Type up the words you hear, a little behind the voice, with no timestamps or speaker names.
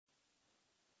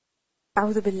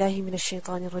أعوذ بالله من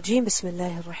الشيطان الرجيم بسم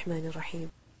الله الرحمن الرحيم.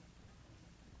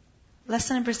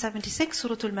 Lesson number 76,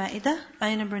 Surah Al-Ma'idah,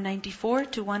 ayah number 94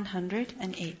 to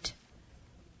 108.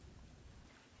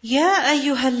 Ya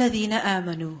ayyuhalladhina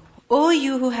amanu, O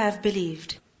you who have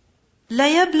believed.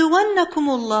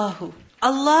 لَيَبْلُوَنَّكُمُ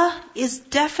Allah is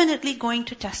definitely going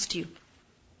to test you.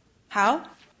 How?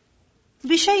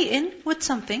 بِشَيْءٍ, with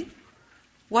something.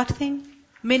 What thing?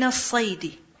 مِنَ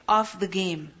الصَّيْدِ, of the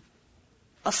game.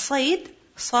 As-sayd,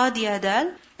 sad ya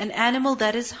dal, an animal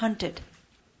that is hunted.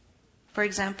 For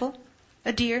example,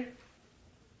 a deer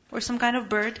or some kind of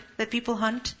bird that people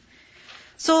hunt.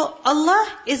 So Allah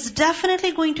is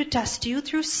definitely going to test you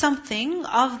through something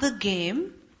of the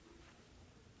game.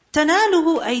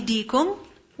 تَنَالُهُ أَيْدِيكُمْ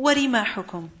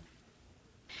وَرِمَاحُكُمْ,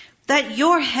 that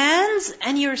your hands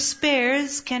and your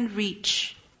spears can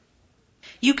reach.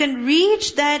 You can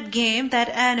reach that game, that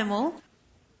animal,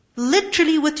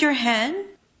 literally with your hand.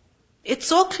 It's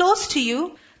so close to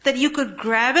you that you could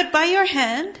grab it by your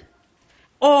hand,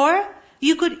 or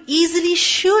you could easily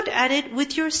shoot at it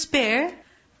with your spear.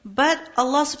 But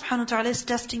Allah subhanahu wa ta'ala is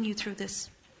testing you through this,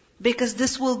 because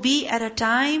this will be at a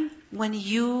time when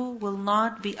you will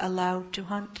not be allowed to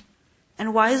hunt.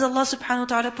 And why is Allah subhanahu wa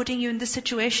ta'ala putting you in this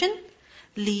situation?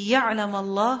 لِيَعْلَمَ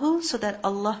اللَّهُ, so that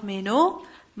Allah may know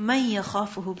مَنْ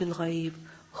يَخَافُهُ بِالْغَيْبِ,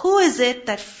 who is it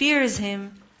that fears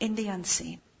Him in the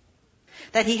unseen.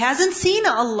 That he hasn't seen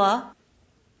Allah,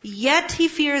 yet he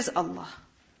fears Allah.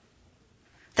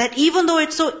 That even though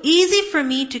it's so easy for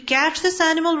me to catch this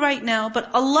animal right now,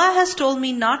 but Allah has told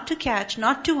me not to catch,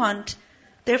 not to hunt,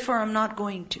 therefore I'm not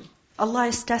going to. Allah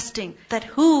is testing that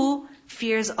who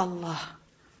fears Allah.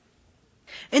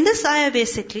 In this ayah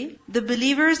basically, the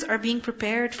believers are being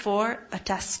prepared for a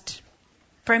test.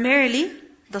 Primarily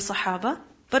the Sahaba,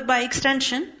 but by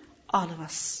extension, all of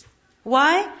us.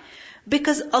 Why?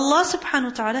 Because Allah subhanahu wa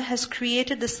ta'ala has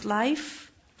created this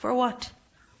life for what?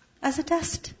 As a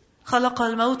test. خَلَقَ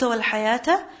الْمَوْتَ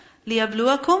وَالْحَيَاةَ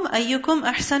لِيَبْلُوَكُمْ أَيُّكُمْ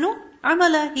أَحْسَنُ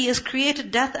عَمَلًا. He has created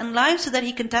death and life so that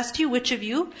He can test you, which of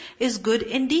you is good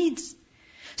in deeds.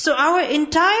 So our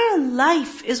entire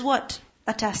life is what?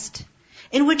 A test.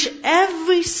 In which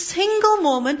every single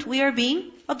moment we are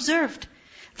being observed.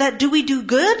 That do we do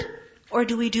good or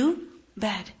do we do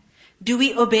bad? Do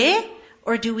we obey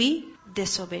or do we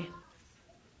disobey?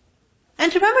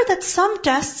 And remember that some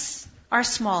tests are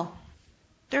small.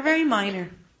 They're very minor.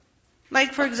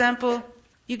 Like for example,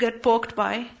 you get poked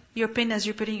by your pin as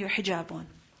you're putting your hijab on.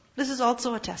 This is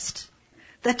also a test.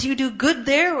 That do you do good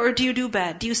there or do you do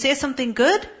bad? Do you say something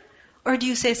good or do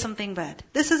you say something bad?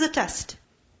 This is a test.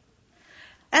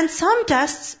 And some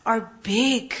tests are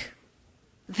big.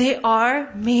 They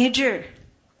are major.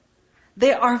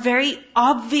 They are very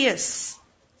obvious.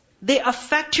 They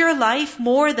affect your life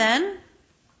more than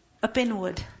a pin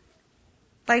would.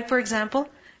 Like for example,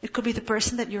 it could be the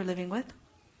person that you're living with.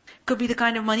 It could be the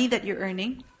kind of money that you're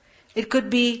earning. It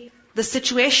could be the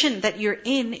situation that you're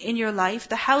in your life,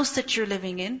 the house that you're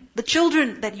living in, the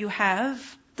children that you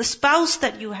have, the spouse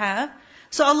that you have.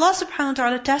 So Allah subhanahu wa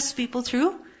ta'ala tests people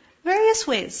through various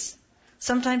ways.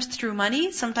 Sometimes through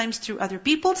money, sometimes through other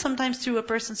people, sometimes through a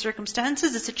person's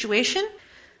circumstances, a situation.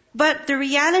 But the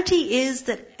reality is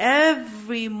that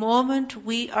every moment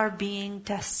we are being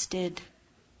tested.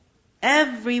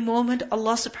 Every moment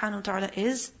Allah subhanahu wa ta'ala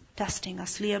is testing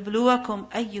us.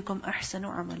 لِيَبْلُوَكُمْ أَيُّكُمْ أَحْسَنُ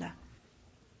عَمَلًا.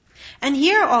 And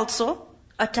here also,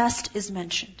 a test is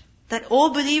mentioned. That,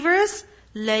 O believers,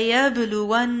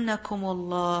 لَيَبْلُوَنَّكُمُ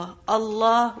اللَّهُ,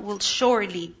 Allah will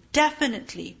surely,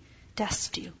 definitely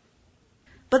test you.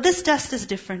 But this test is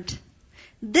different.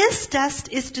 This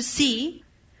test is to see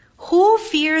who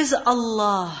fears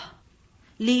Allah.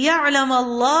 لِيَعْلَمَ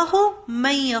اللَّهُ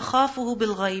مَنْ يَخَافُهُ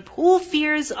بِالْغَيْبِ, who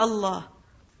fears Allah.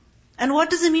 And what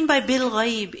does it mean by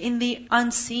bil-ghaib, in the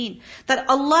unseen? That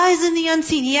Allah is in the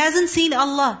unseen. He hasn't seen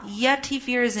Allah, yet he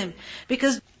fears Him.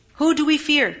 Because who do we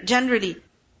fear generally?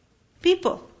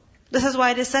 People. This is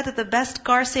why it is said that the best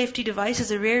car safety device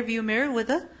is a rear view mirror with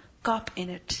a cop in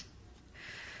it.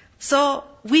 So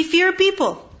we fear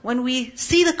people. When we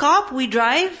see the cop, we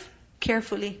drive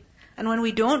carefully. And when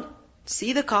we don't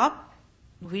see the cop,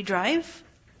 we drive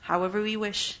however we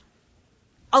wish.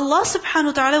 Allah subhanahu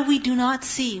wa ta'ala we do not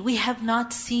see. We have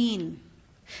not seen.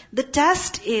 The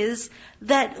test is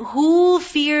that who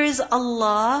fears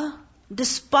Allah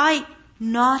despite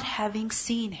not having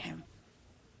seen Him.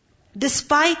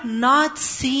 Despite not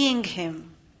seeing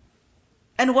Him.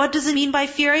 And what does it mean by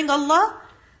fearing Allah?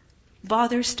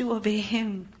 Bothers to obey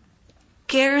Him.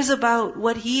 Cares about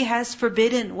what He has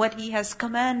forbidden, what He has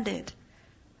commanded.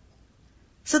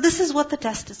 So this is what the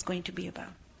test is going to be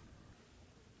about.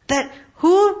 That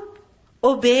who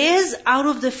obeys out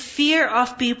of the fear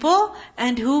of people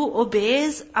and who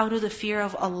obeys out of the fear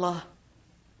of Allah.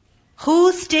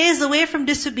 Who stays away from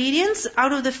disobedience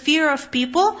out of the fear of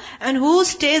people and who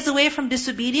stays away from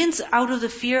disobedience out of the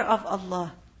fear of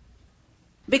Allah.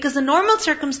 Because in normal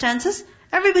circumstances,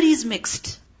 everybody is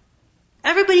mixed.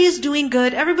 Everybody is doing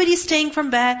good, everybody is staying from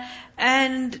bad,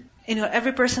 and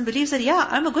every person believes that, yeah,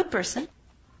 I'm a good person.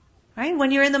 Right?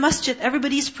 When you're in the masjid,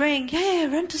 everybody is praying, yeah,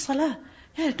 run to salah.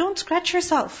 Yeah, don't scratch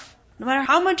yourself. No matter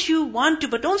how much you want to,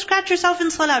 but don't scratch yourself in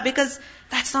salah because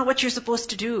that's not what you're supposed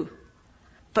to do.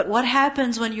 But what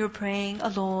happens when you're praying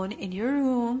alone in your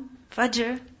room,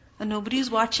 Fajr, and nobody's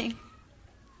watching?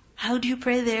 How do you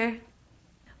pray there?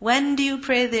 When do you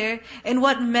pray there? In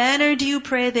what manner do you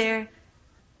pray there?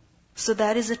 So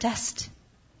that is a test.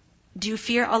 Do you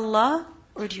fear Allah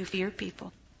or do you fear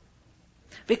people?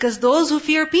 Because those who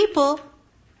fear people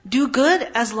do good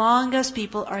as long as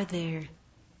people are there.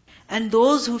 And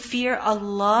those who fear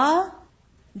Allah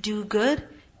do good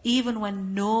even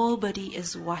when nobody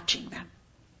is watching them.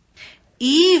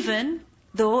 Even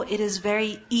though it is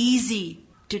very easy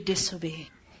to disobey.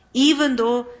 Even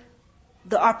though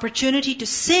the opportunity to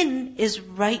sin is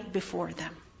right before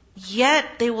them.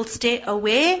 Yet they will stay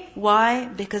away. Why?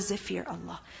 Because they fear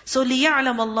Allah. So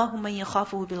لِيَعْلَمَ اللَّهُ مَنْ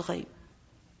يَخَافُهُ بِالْغَيْبِ.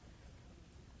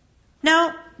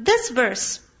 Now, this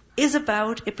verse is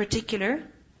about a particular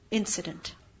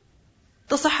incident.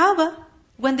 The Sahaba,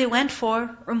 when they went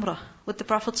for Umrah with the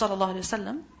Prophet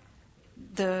ﷺ,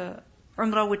 the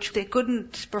Umrah which they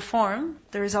couldn't perform,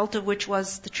 the result of which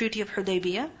was the Treaty of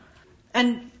Hudaybiyah,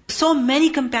 and so many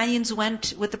companions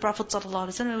went with the Prophet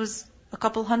ﷺ, it was a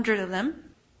couple hundred of them.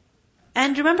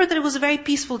 And remember that it was a very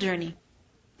peaceful journey.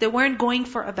 They weren't going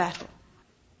for a battle.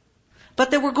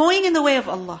 But they were going in the way of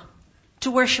Allah,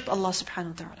 to worship Allah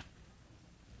subhanahu wa ta'ala.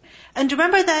 And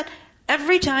remember that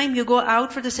every time you go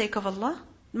out for the sake of Allah,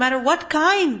 no matter what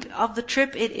kind of the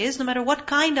trip it is, no matter what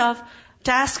kind of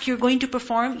task you're going to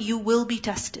perform, you will be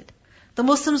tested. The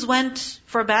Muslims went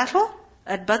for battle,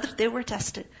 at Badr they were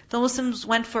tested. The Muslims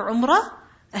went for Umrah,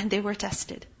 and they were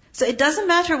tested. So it doesn't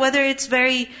matter whether it's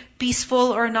very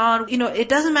peaceful or not. It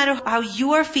doesn't matter how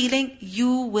you are feeling,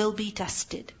 you will be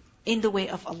tested in the way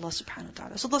of Allah subhanahu wa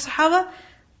ta'ala. So the Sahaba,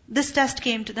 this test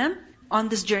came to them on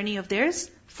this journey of theirs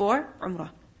for Umrah.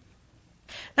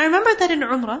 Now remember that in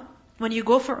Umrah, when you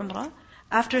go for Umrah,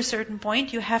 after a certain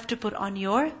point, you have to put on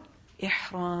your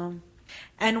Ihram.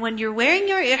 And when you're wearing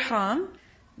your Ihram,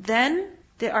 then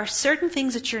there are certain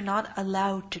things that you're not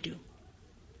allowed to do.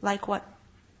 Like what?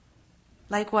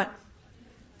 Like what?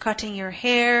 Cutting your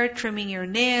hair, trimming your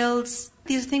nails.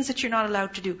 These are things that you're not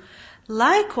allowed to do.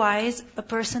 Likewise, a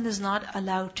person is not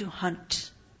allowed to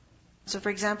hunt. So for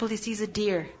example, he sees a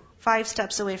deer 5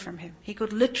 steps away from him. He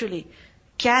could literally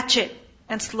catch it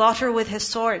and slaughter with his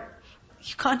sword.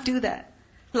 You can't do that.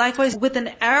 Likewise, with an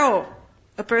arrow,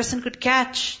 a person could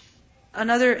catch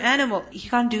another animal. You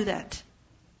can't do that.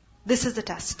 This is the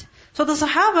test. So the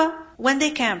Sahaba, when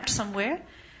they camped somewhere,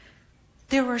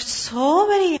 there were so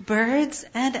many birds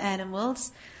and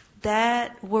animals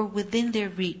that were within their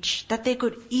reach, that they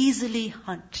could easily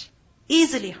hunt.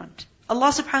 Easily hunt. Allah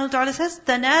subhanahu wa ta'ala says,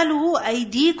 تَنَالُوا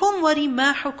أَيْدِيكُمْ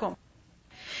وَرِمَاحُكُمْ.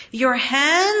 Your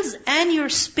hands and your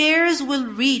spears will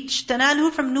reach.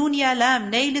 تَنَالُوا from noon ya lam,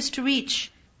 nail is to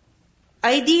reach.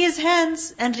 Aidi is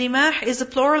hands, and rimah is a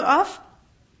plural of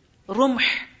rumh,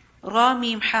 ra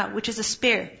mim ha, which is a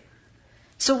spear.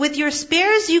 So with your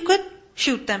spears you could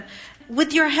shoot them.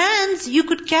 With your hands you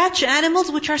could catch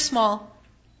animals which are small.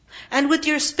 And with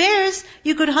your spears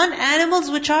you could hunt animals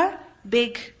which are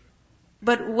big.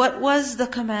 But what was the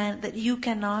command? That you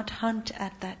cannot hunt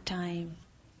at that time.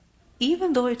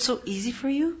 Even though it's so easy for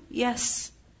you?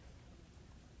 Yes.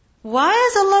 Why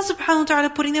is Allah subhanahu wa ta'ala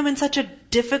putting them in such a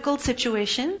difficult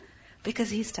situation? Because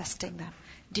He's testing them.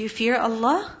 Do you fear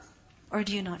Allah or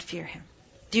do you not fear Him?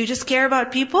 Do you just care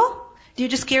about people? Do you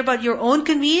just care about your own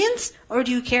convenience? Or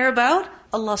do you care about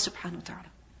Allah subhanahu wa ta'ala?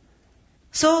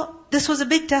 So, this was a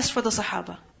big test for the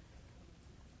Sahaba.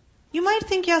 You might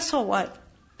think, yeah, so what?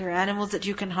 There are animals that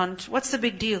you can hunt. What's the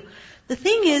big deal? The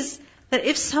thing is that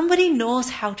if somebody knows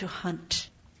how to hunt,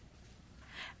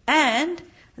 and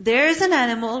there is an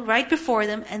animal right before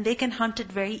them and they can hunt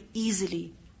it very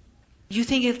easily, you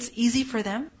think it's easy for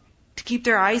them to keep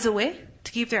their eyes away,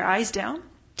 to keep their eyes down,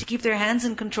 to keep their hands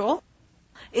in control?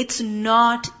 It's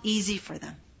not easy for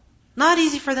them. Not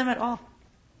easy for them at all.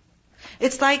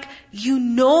 It's like you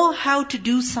know how to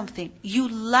do something. You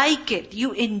like it.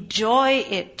 You enjoy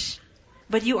it.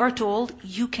 But you are told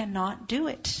you cannot do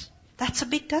it. That's a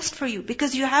big test for you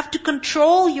because you have to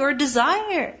control your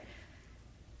desire.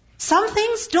 Some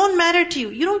things don't matter to you.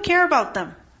 You don't care about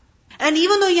them. And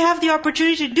even though you have the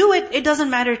opportunity to do it, it doesn't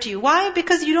matter to you. Why?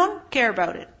 Because you don't care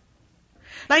about it.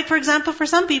 Like for example, for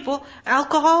some people,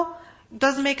 alcohol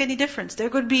doesn't make any difference. There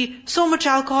could be so much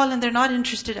alcohol and they're not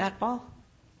interested at all.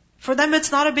 For them,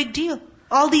 it's not a big deal.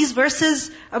 All these verses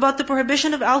about the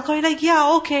prohibition of alcohol, you're like,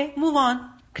 yeah, okay, move on,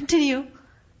 continue.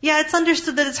 Yeah, it's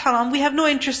understood that it's haram. We have no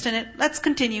interest in it. Let's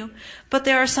continue. But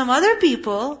there are some other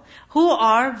people who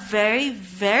are very,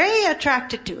 very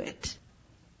attracted to it.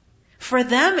 For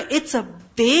them, it's a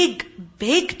big,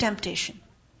 big temptation.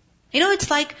 It's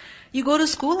like you go to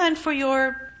school and for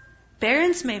your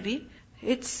parents maybe,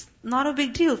 it's not a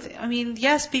big deal. I mean,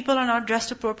 yes, people are not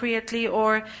dressed appropriately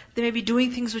or they may be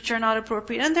doing things which are not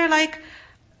appropriate. And they're like,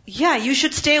 yeah, you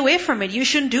should stay away from it. You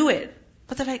shouldn't do it.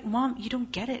 But they're like, Mom, you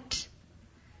don't get it.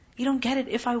 You don't get it.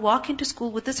 If I walk into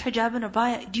school with this hijab and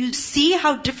abaya, do you see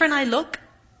how different I look?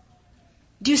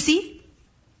 Do you see?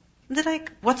 And they're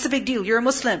like, what's the big deal? You're a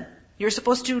Muslim. You're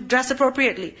supposed to dress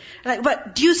appropriately. Like,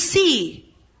 but do you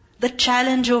see the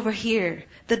challenge over here?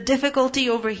 The difficulty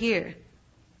over here?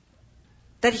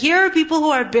 That here are people who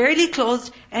are barely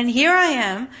clothed, and here I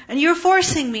am, and you're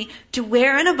forcing me to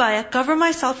wear an abaya, cover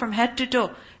myself from head to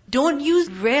toe. Don't you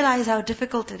realize how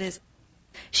difficult it is?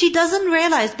 She doesn't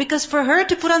realize, because for her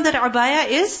to put on that abaya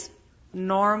is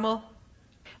normal.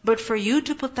 But for you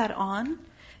to put that on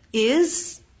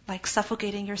is like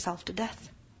suffocating yourself to death.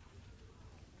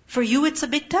 For you it's a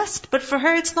big test, but for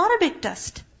her it's not a big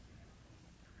test.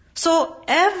 So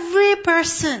every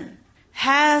person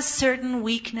has certain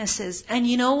weaknesses. And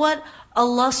you know what?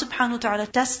 Allah subhanahu wa ta'ala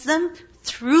tests them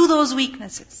through those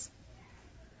weaknesses.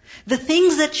 The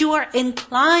things that you are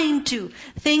inclined to,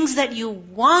 things that you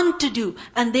want to do,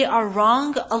 and they are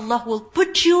wrong, Allah will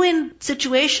put you in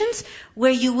situations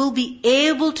where you will be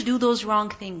able to do those wrong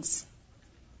things.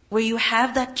 Where you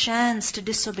have that chance to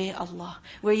disobey Allah.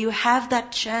 Where you have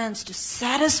that chance to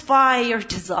satisfy your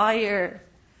desire.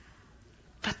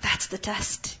 But that's the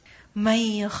test.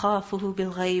 مَن يَخَافُهُ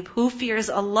بِالْغَيْبِ. Who fears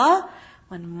Allah?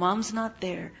 When mom's not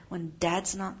there, when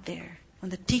dad's not there, when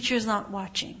the teacher's not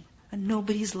watching, and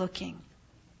nobody's looking.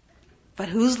 But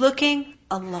who's looking?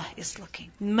 Allah is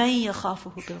looking. مَن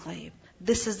يَخَافُهُ بِالْغَيْبِ.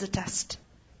 This is the test.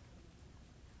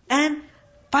 And,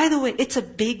 by the way, it's a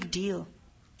big deal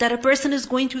that a person is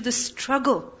going through this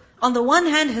struggle. On the one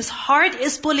hand, his heart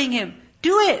is pulling him.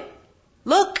 Do it.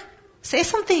 Look. Say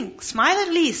something. Smile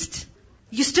at least.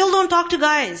 You still don't talk to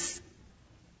guys.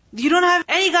 You don't have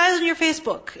any guys on your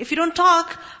Facebook. If you don't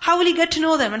talk, how will you get to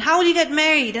know them? And how will you get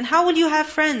married? And how will you have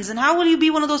friends? And how will you be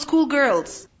one of those cool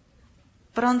girls?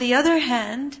 But on the other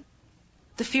hand,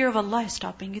 the fear of Allah is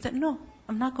stopping you that no,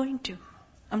 I'm not going to.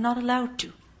 I'm not allowed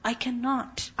to. I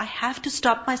cannot. I have to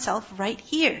stop myself right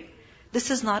here. This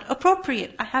is not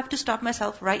appropriate. I have to stop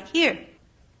myself right here.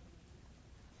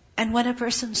 And when a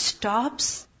person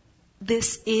stops,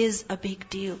 this is a big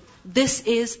deal. This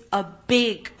is a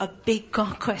big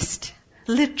conquest.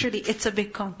 Literally, it's a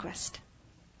big conquest.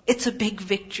 It's a big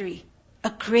victory. A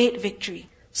great victory.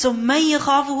 So, مَن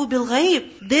يَخَافُهُ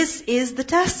بِالْغَيْبِ. This is the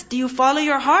test. Do you follow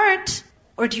your heart?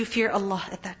 Or do you fear Allah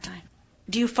at that time?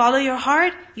 Do you follow your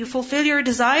heart? You fulfill your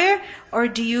desire? Or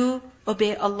do you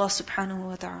obey Allah subhanahu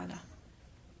wa ta'ala?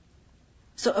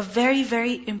 So a very,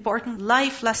 very important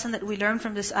life lesson that we learn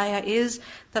from this ayah is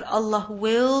that Allah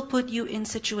will put you in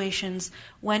situations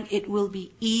when it will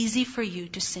be easy for you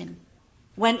to sin.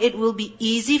 When it will be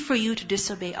easy for you to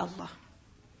disobey Allah.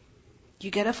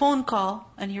 You get a phone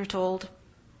call and you're told,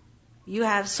 you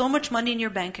have so much money in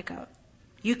your bank account.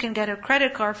 You can get a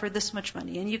credit card for this much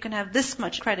money and you can have this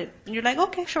much credit. And you're like,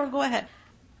 okay, sure, go ahead.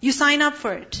 You sign up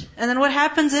for it. And then what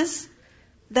happens is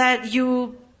that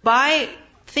you buy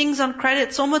things on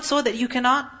credit so much so that you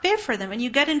cannot pay for them. And you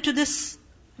get into this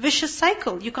vicious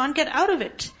cycle. You can't get out of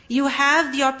it. You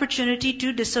have the opportunity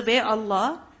to disobey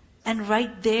Allah. And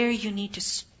right there you need to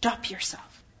stop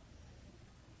yourself.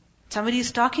 Somebody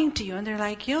is talking to you and they're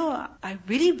like, I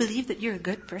really believe that you're a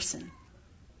good person.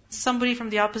 Somebody from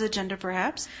the opposite gender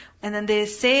perhaps. And then they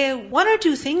say one or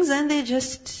two things and they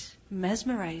just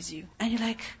mesmerize you. And you're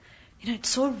like, it's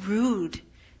so rude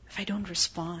if I don't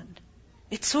respond.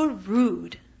 It's so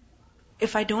rude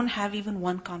if I don't have even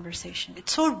one conversation.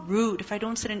 It's so rude if I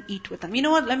don't sit and eat with them. You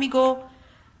know what? Let me go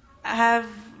have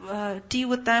tea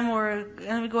with them or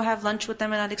let me go have lunch with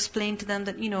them and I'll explain to them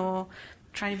that,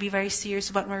 trying to be very serious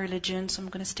about my religion, so I'm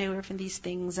going to stay away from these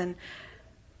things. And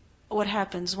what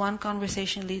happens? One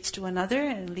conversation leads to another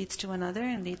and leads to another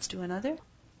and leads to another.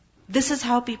 This is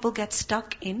how people get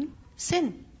stuck in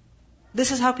sin.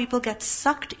 This is how people get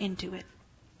sucked into it.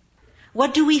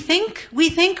 What do we think? We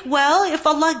think, well, if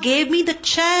Allah gave me the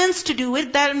chance to do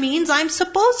it, that means I'm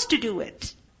supposed to do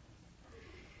it.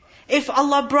 If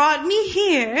Allah brought me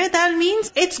here, that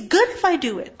means it's good if I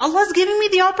do it. Allah's giving me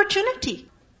the opportunity.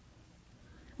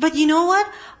 But you know what?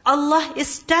 Allah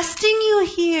is testing you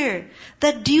here.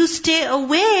 That do you stay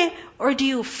away or do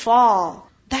you fall?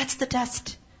 That's the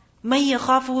test. مَن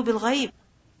يَخَافُهُ بِالْغَيْبِ.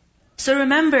 So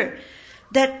remember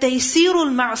that تَيْسِيرُ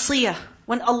الْمَعْصِيَةِ,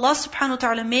 when Allah subhanahu wa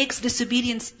ta'ala makes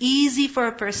disobedience easy for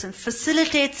a person,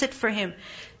 facilitates it for him,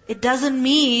 it doesn't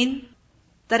mean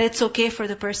that it's okay for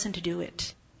the person to do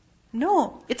it.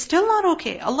 No, it's still not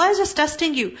okay. Allah is just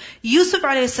testing you. Yusuf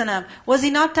alayhi salam, was he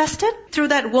not tested through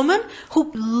that woman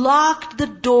who locked the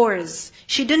doors?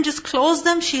 She didn't just close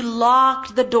them, she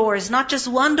locked the doors. Not just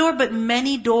one door, but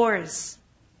many doors.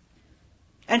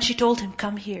 And she told him,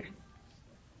 come here.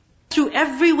 Through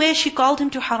every way she called him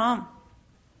to haram.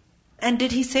 And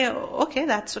did he say, oh, okay,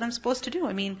 that's what I'm supposed to do?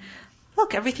 I mean,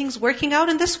 look, everything's working out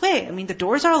in this way. I mean, the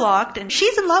doors are locked and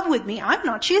she's in love with me. I'm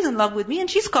not. She's in love with me and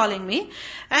she's calling me.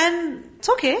 And it's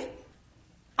okay.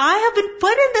 I have been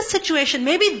put in this situation.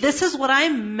 Maybe this is what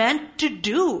I'm meant to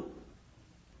do.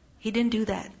 He didn't do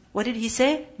that. What did he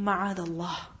say?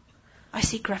 Ma'adallah. I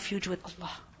seek refuge with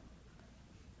Allah.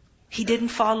 He didn't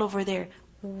fall over there.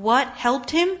 What helped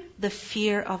him? The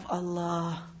fear of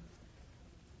Allah.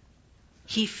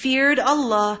 He feared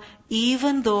Allah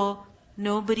even though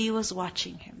nobody was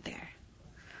watching him there.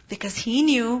 Because he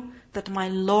knew that my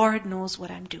Lord knows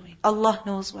what I'm doing. Allah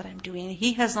knows what I'm doing. And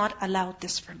He has not allowed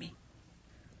this for me.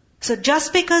 So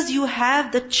just because you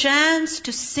have the chance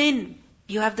to sin,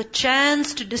 you have the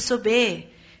chance to disobey,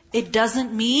 it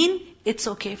doesn't mean it's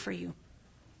okay for you.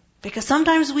 Because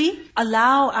sometimes we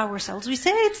allow ourselves, we say,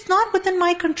 it's not within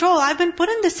my control. I've been put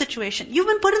in this situation. You've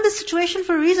been put in this situation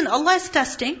for a reason. Allah is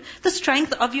testing the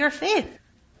strength of your faith.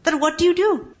 Then what do you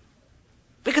do?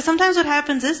 Because sometimes what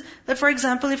happens is that, for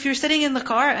example, if you're sitting in the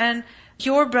car and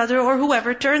your brother or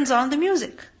whoever turns on the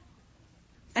music.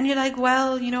 And you're like,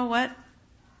 well, you know what?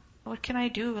 What can I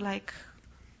do? Like,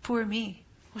 poor me.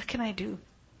 What can I do?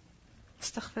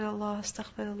 Astaghfirullah,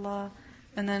 astaghfirullah.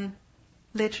 And then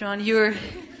later on you're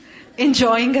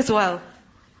enjoying as well.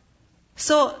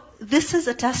 So this is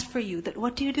a test for you. That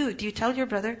what do? Do you tell your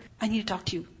brother, I need to talk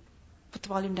to you. Put the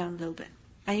volume down a little bit.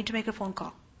 I need to make a phone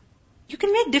call. You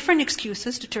can make different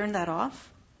excuses to turn that off.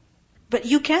 But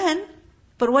you can.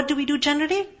 But what do we do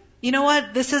generally? You know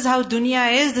what? This is how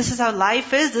dunya is. This is how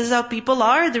life is. This is how people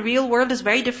are. The real world is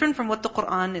very different from what the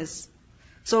Qur'an is.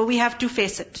 So we have to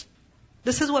face it.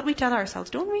 This is what we tell ourselves,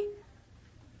 don't we?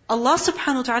 Allah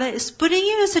subhanahu wa ta'ala is putting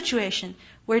you in a situation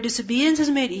where disobedience is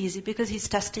made easy because He's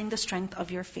testing the strength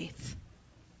of your faith.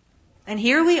 And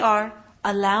here we are,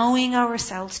 allowing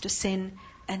ourselves to sin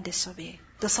and disobey.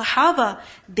 The Sahaba,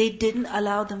 they didn't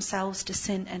allow themselves to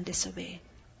sin and disobey.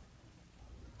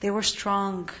 They were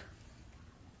strong.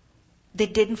 They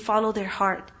didn't follow their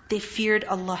heart. They feared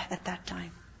Allah at that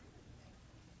time.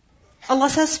 Allah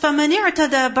says, فَمَنِ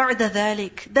اعْتَدَى بَعْدَ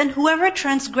ذَلِكَ. Then whoever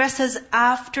transgresses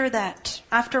after that,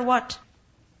 after what?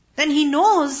 Then he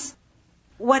knows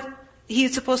what he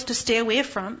is supposed to stay away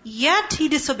from, yet he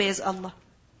disobeys Allah.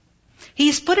 He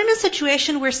is put in a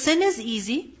situation where sin is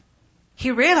easy.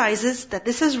 He realizes that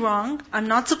this is wrong, I'm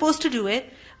not supposed to do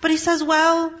it, but he says,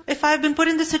 well, if I've been put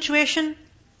in this situation,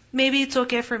 maybe it's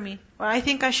okay for me, or I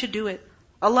think I should do it.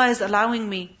 Allah is allowing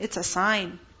me, it's a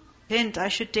sign, hint, I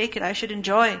should take it, I should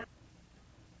enjoy.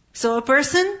 So a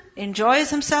person enjoys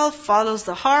himself, follows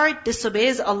the heart,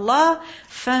 disobeys Allah.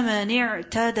 فَمَنِ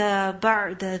اعْتَدَى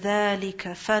بَعْدَ ذَلِكَ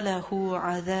فَلَهُ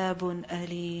عَذَابٌ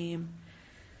أَلِيمٌ.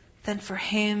 Then for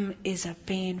him is a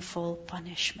painful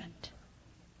punishment.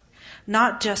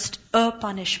 Not just a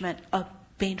punishment, a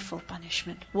painful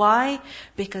punishment. Why?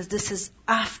 Because this is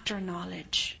after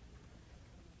knowledge.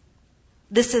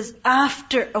 This is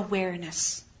after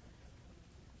awareness.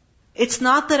 It's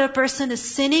not that a person is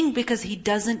sinning because he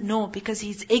doesn't know, because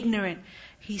he's ignorant.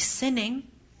 He's sinning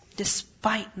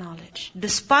despite knowledge,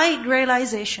 despite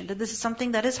realization that this is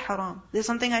something that is haram, this is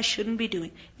something I shouldn't be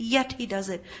doing. Yet he does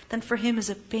it. Then for him is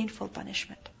a painful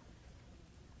punishment.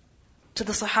 To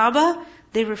the Sahaba,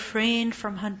 they refrained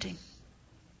from hunting.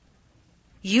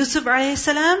 Yusuf alayhi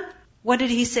salam, what did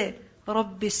he say?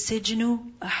 رَبِّ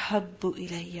السِّجْنُ أَحَبُّ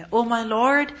إِلَيَّ. Oh my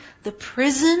Lord, the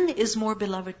prison is more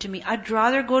beloved to me. I'd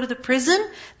rather go to the prison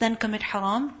than commit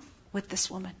haram with this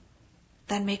woman,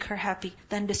 than make her happy,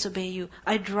 than disobey you.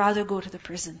 I'd rather go to the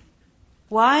prison.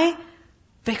 Why?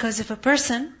 Because if a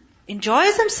person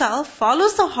enjoys himself,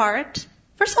 follows the heart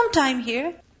for some time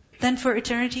here, then for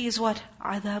eternity is what?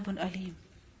 عَذَابٌ أَلِيمٌ.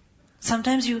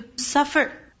 Sometimes you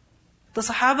suffer. The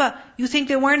Sahaba, you think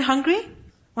they weren't hungry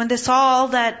when they saw all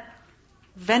that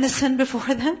venison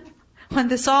before them? When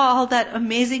they saw all that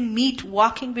amazing meat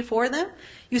walking before them,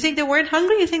 you think they weren't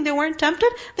hungry? You think they weren't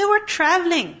tempted? They were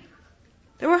traveling.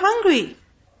 They were hungry.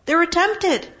 They were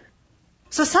tempted.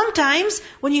 So sometimes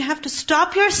when you have to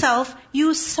stop yourself,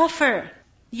 you suffer.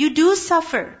 You do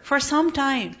suffer for some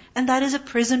time, and that is a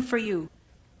prison for you.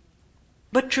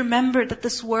 But remember that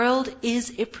this world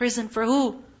is a prison for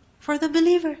who? For the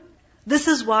believer. This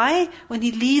is why when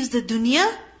he leaves the dunya,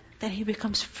 then he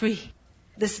becomes free.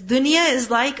 This dunya is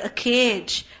like a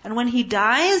cage. And when he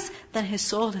dies, then his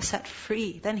soul is set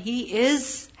free. Then he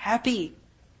is happy.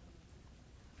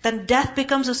 Then death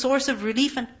becomes a source of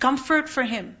relief and comfort for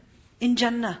him in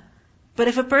Jannah. But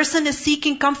if a person is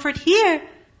seeking comfort here,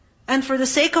 and for the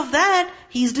sake of that,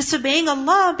 he's disobeying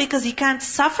Allah because he can't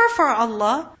suffer for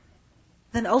Allah,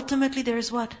 then ultimately there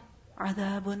is what?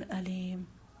 عَذَابٌ أَلِيمٌ.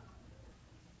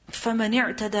 فَمَنِ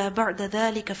اعْتَدَى بَعْدَ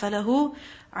ذَلِكَ فَلَهُ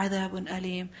عَذَابٌ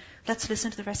أَلِيمٌ. Let's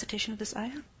listen to the recitation of this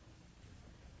ayah.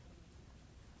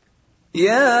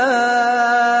 يَا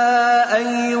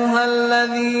أَيُّهَا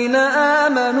الَّذِينَ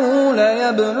آمَنُوا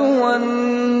لَيَبْلُوَنَّكُمُ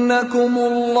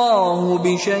اللَّهُ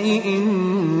بِشَيْءٍ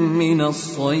مِّنَ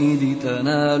الصَّيْدِ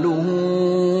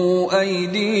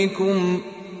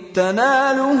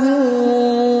تناله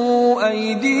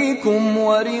أيديكم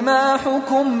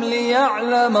ورماحكم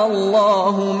ليعلم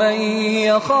الله من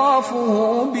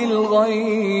يخافه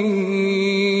بالغيب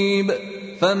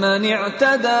فمن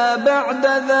اعتدى بعد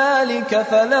ذلك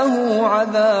فله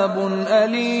عذاب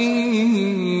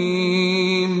أليم.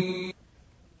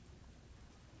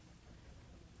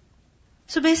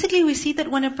 So basically we see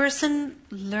that when a person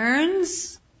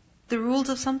learns the rules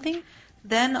of something,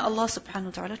 then Allah subhanahu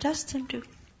wa ta'ala tests him too.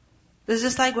 This is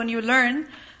just like when you learn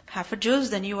half a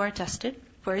juz, then you are tested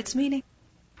for its meaning,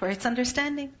 for its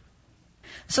understanding.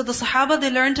 So the Sahaba, they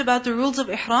learned about the rules of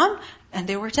Ihram, and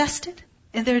they were tested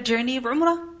in their journey of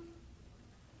Umrah.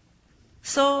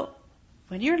 So,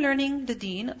 when you're learning the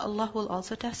deen, Allah will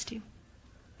also test you.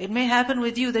 It may happen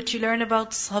with you that you learn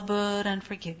about sabr and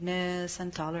forgiveness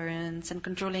and tolerance and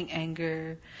controlling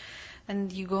anger,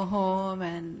 and you go home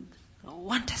and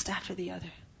one test after the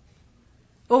other.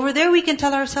 Over there we can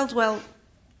tell ourselves, well,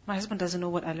 my husband doesn't know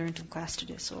what I learned in class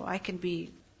today, so I can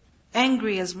be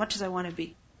angry as much as I want to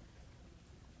be.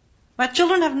 My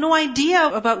children have no idea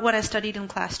about what I studied in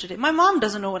class today. My mom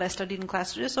doesn't know what I studied in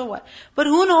class today, so what? But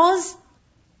who knows?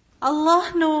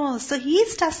 Allah knows. So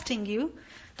He's testing you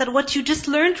that what you just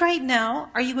learned right now,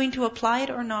 are you going to apply it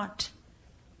or not?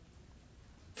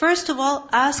 First of all,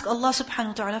 ask Allah subhanahu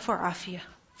wa ta'ala for afiyah,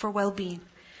 for well-being,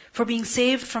 for being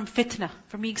saved from fitna,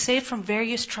 for being saved from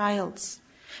various trials.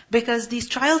 Because these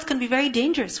trials can be very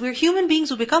dangerous. We're human beings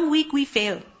who become weak, we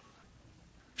fail.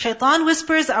 Shaitan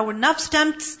whispers, our nafs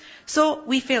tempts, so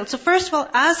we fail. So first of all,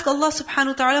 ask Allah subhanahu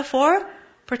wa ta'ala for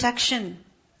protection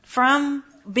from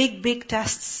big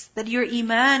tests, that your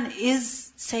iman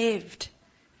is saved.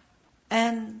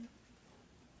 And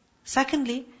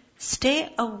secondly,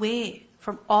 stay away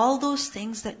from all those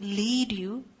things that lead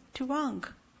you to wrong.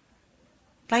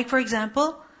 Like for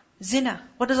example, zina.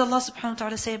 What does Allah subhanahu wa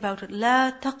ta'ala say about it?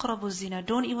 La taqrabu zina.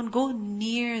 Don't even go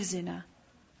near zina.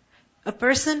 A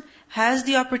person has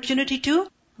the opportunity to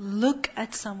look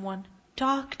at someone,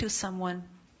 talk to someone,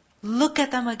 look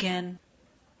at them again,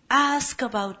 ask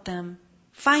about them,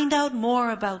 find out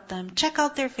more about them, check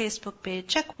out their Facebook page,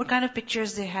 check what kind of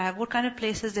pictures they have, what kind of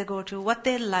places they go to, what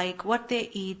they like, what they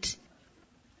eat.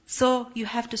 So you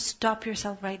have to stop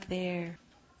yourself right there.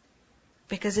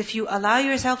 Because if you allow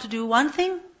yourself to do one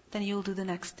thing, then you'll do the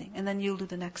next thing, and then you'll do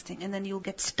the next thing, and then you'll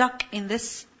get stuck in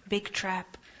this big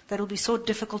trap that will be so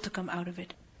difficult to come out of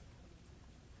it.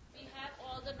 We have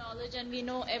all the knowledge and we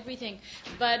know everything,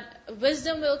 but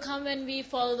wisdom will come when we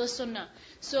follow the sunnah.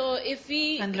 So if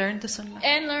we... And learn the sunnah.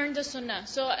 And learn the sunnah.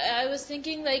 So I was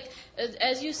thinking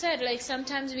as you said,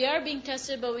 sometimes we are being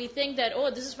tested, but we think that,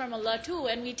 this is from Allah too,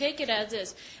 and we take it as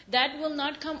is. That will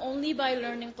not come only by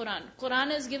learning Quran.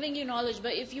 Quran is giving you knowledge,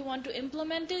 but if you want to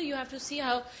implement it, you have to see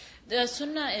how the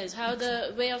sunnah is, how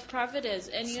the way of Prophet is.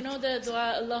 And you know the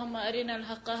dua, Allahumma arina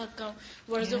al-haqqa haqqan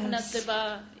warzuqna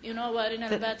ittiba, wa arina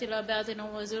al-batila batilan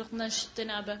warzuqna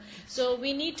ijtinaba. So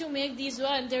we need to make these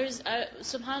dua, and there's,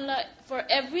 subhanAllah, for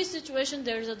every situation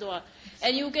there is a dua.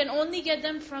 And you can only get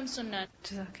them from sunnah.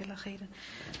 Jazakallah khairan.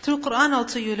 Through Quran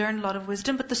also you learn a lot of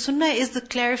wisdom, but the sunnah is the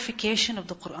clarification of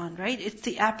the Quran, right? It's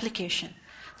the application.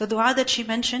 The dua that she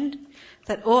mentioned,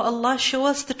 that, oh Allah, show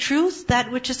us the truth,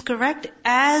 that which is correct,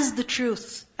 as the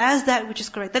truth, as that which is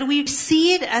correct. That we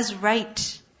see it as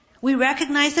right. We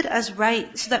recognize it as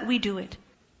right, so that we do it.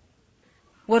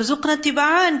 وَارْزُقْنَا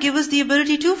اتِّبَاعًا, and give us the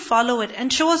ability to follow it.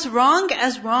 And show us wrong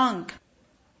as wrong.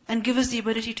 And give us the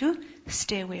ability to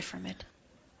stay away from it.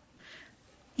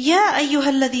 Ya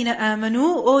ayyuhalladhina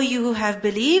amanu, O you who have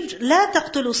believed, la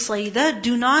taqtulu sayda,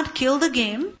 do not kill the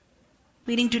game,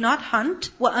 meaning do not hunt,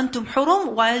 wa antum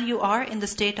hurum, while you are in the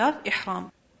state of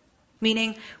ihram.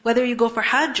 Meaning, whether you go for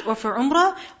Hajj or for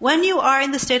Umrah, when you are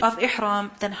in the state of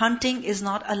ihram, then hunting is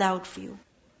not allowed for you.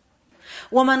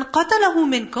 وَمَنْ قَتَلَهُ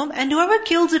مِنْكُمْ, and whoever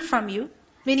kills it from you,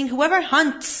 meaning whoever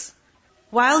hunts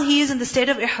while he is in the state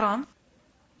of ihram,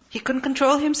 he couldn't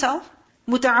control himself,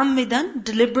 مُتَعَمِّدًا,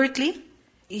 deliberately,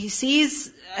 he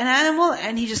sees an animal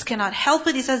and he just cannot help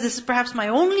it. He says, this is perhaps my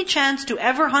only chance to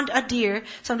ever hunt a deer,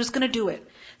 so I'm just going to do it.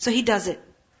 So he does it.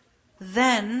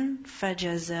 Then,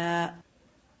 فَجَزَاء,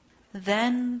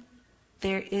 then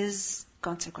there is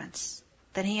consequence.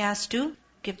 Then he has to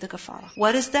give the kafara.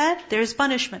 What is that? There is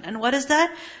punishment. And what is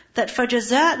that? That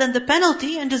فَجَزَاء, then the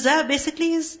penalty, and jaza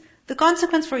basically is the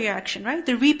consequence for your action, right?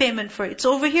 The repayment for it.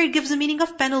 So over here it gives the meaning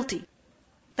of penalty.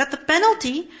 That the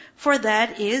penalty for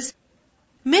that is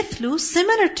mithlu,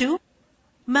 similar to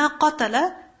ma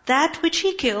qatala, that which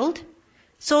he killed.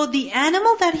 So the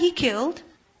animal that he killed,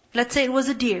 let's say it was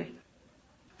a deer,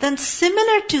 then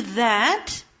similar to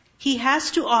that, he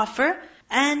has to offer,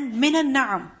 and minan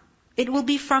na'am. It will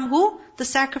be from who? The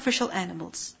sacrificial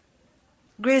animals.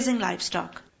 Grazing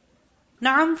livestock.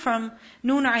 Na'am from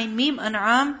noon ayn mim,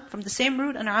 an'am, from the same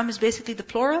root. An'am is basically the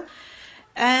plural.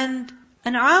 And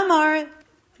an'am are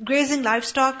grazing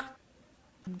livestock,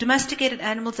 domesticated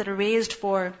animals that are raised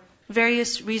for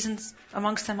various reasons,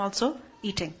 amongst them also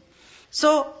eating.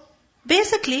 So,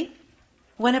 basically,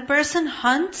 when a person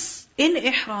hunts in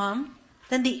ihram,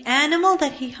 then the animal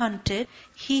that he hunted,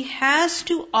 he has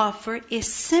to offer a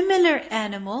similar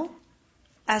animal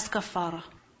as kafara.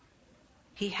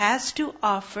 He has to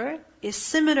offer a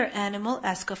similar animal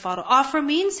as kafara. Offer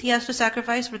means he has to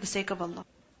sacrifice for the sake of Allah.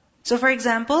 So for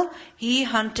example, he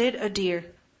hunted a deer.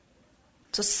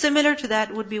 So similar to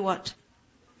that would be what?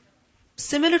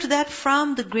 Similar to that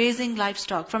from the grazing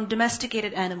livestock, from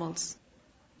domesticated animals.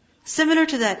 Similar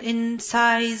to that in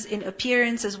size, in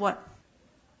appearance is what?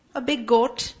 A big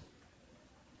goat.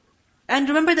 And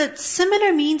remember that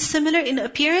similar means similar in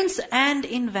appearance and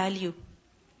in value.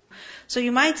 So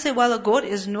you might say, well, a goat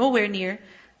is nowhere near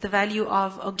the value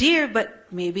of a deer, but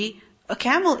maybe a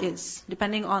camel is,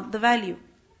 depending on the value.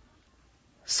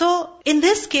 So in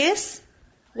this case,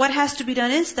 what has to be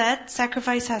done is that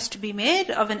sacrifice has to be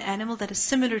made of an animal that is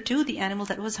similar to the animal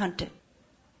that was hunted.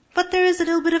 But there is a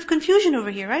little bit of confusion over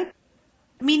here, right?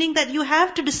 Meaning that you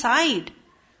have to decide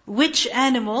which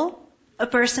animal a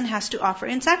person has to offer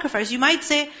in sacrifice. You might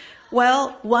say,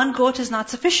 well, 1 goat is not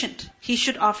sufficient. He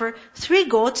should offer 3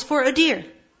 goats for a deer,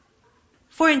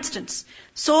 for instance.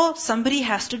 So somebody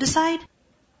has to decide.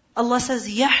 Allah says,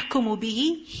 يَحْكُمُ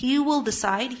بِهِ, He will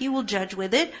decide, He will judge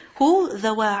with it. Who?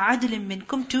 ذَوَا عَدْلٍ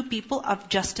مِّنْكُمْ, 2 people of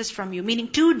justice from you,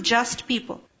 meaning 2 just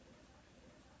people.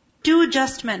 2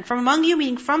 just men from among you,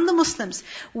 meaning from the Muslims,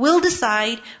 will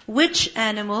decide which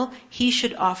animal he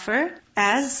should offer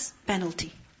as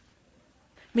penalty.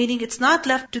 Meaning it's not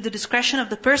left to the discretion of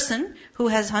the person who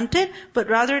has hunted, but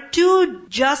rather 2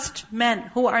 just men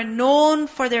who are known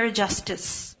for their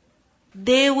justice.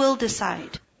 They will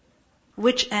decide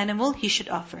which animal he should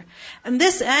offer. And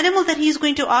this animal that he is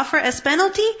going to offer as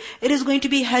penalty, it is going to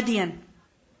be hadiyan.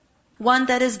 One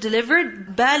that is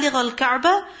delivered, baligh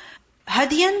al-Ka'bah,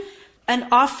 hadiyan, an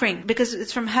offering, because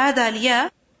it's from hada al-ya,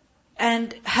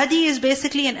 and hadi is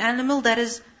basically an animal that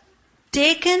is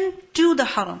taken to the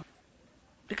haram.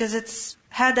 Because it's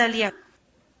hada al-ya.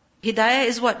 Hidayah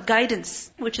is what?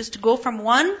 Guidance, which is to go from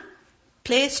one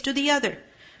place to the other.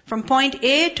 From point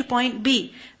A to point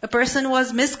B. A person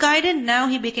was misguided, now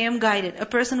he became guided. A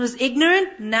person was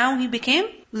ignorant, now he became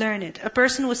learned. A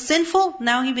person was sinful,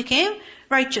 now he became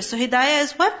righteous. So hidayah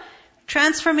is what?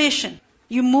 Transformation.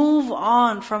 You move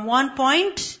on from one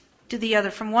point to the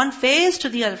other, from one phase to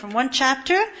the other, from one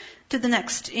chapter to the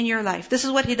next in your life. This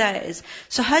is what hidayah is.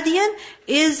 So hadiyan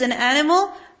is an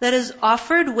animal that is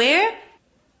offered where?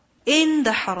 In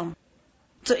the haram.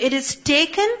 So it is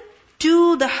taken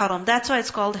to the haram. That's why it's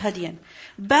called hadiyan.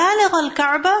 Baligh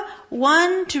al-Ka'bah,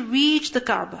 one to reach the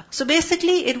Kaaba. So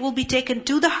basically it will be taken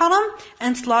to the haram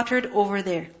and slaughtered over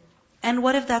there. And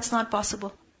what if that's not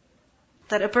possible?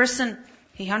 That a person,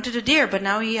 he hunted a deer, but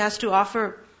now he has to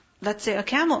offer, let's say, a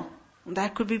camel.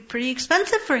 That could be pretty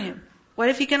expensive for him. What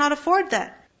if he cannot afford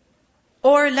that?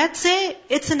 Or let's say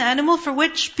it's an animal for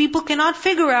which people cannot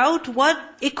figure out what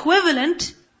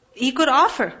equivalent he could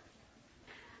offer.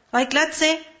 Like let's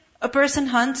say a person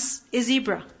hunts a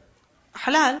zebra,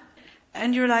 halal,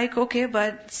 and you're like, okay,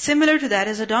 but similar to that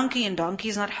is a donkey, and donkey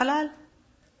is not halal.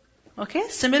 Okay,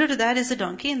 similar to that is a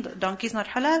donkey, and the donkey is not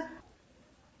halal.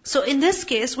 So in this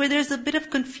case, where there's a bit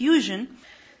of confusion,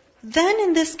 Then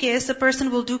in this case, the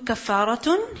person will do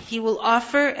kafaratun. He will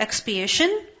offer expiation.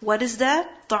 What is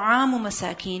that? Ta'amu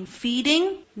masakin,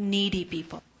 feeding needy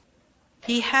people.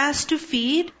 He has to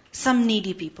feed some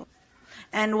needy people.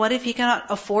 And what if he cannot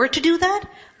afford to do that?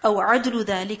 أو عدل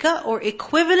ذلك, or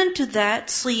equivalent to that,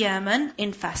 صياما,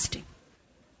 in fasting.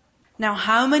 Now,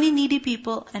 how many needy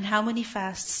people and how many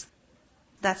fasts?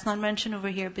 That's not mentioned over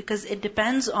here because it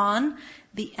depends on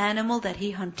the animal that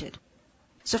he hunted.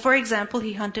 So for example,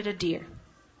 he hunted a deer.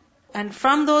 And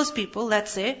from those people,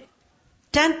 let's say,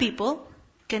 10 people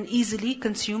can easily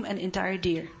consume an entire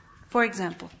deer. For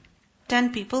example,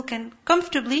 10 people can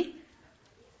comfortably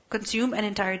consume an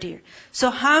entire deer. So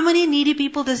how many needy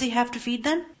people does he have to feed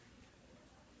then?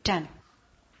 10.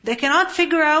 They cannot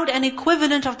figure out an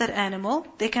equivalent of that animal.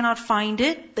 They cannot find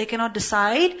it. They cannot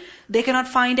decide. They cannot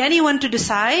find anyone to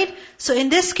decide. So in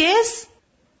this case,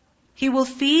 he will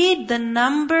feed the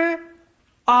number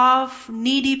of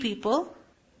needy people.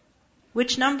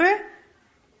 Which number?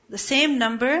 The same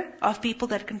number of people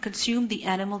that can consume the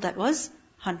animal that was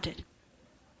hunted.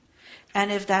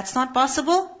 And if that's not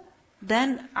possible,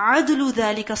 then عَدْلُ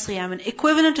ذَلِكَ صِيَامًا,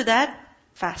 equivalent to that,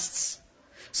 fasts.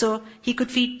 So he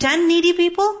could feed 10 needy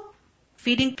people.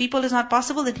 Feeding people is not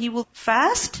possible, then he will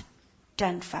fast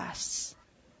 10 fasts.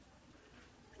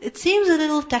 It seems a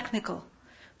little technical,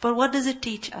 but what does it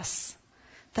teach us?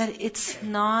 That it's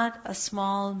not a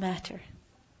small matter.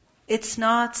 It's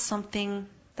not something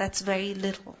that's very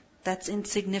little, that's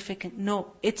insignificant.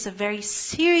 No, it's a very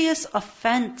serious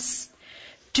offense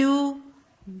to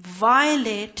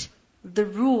violate the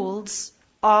rules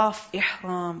of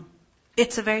ihram.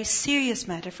 It's a very serious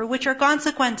matter for which are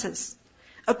consequences.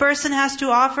 A person has to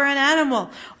offer an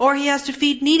animal, or he has to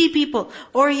feed needy people,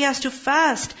 or he has to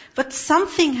fast. But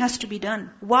something has to be done.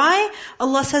 Why?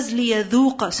 Allah says,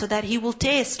 لِيَذُوقَ, so that he will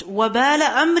taste. وَبَالَ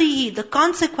أَمْرِهِ, the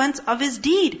consequence of his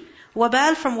deed.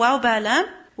 Wabal from wawbalan.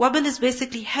 Wabal is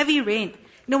basically heavy rain.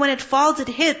 You know, when it falls, it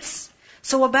hits.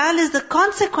 So wabal is the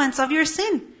consequence of your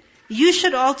sin. You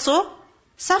should also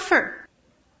suffer.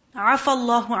 عَفَى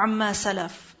اللَّهُ عَمَّا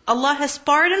سَلَفَ. Allah has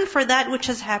pardoned for that which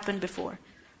has happened before.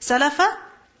 Salafa,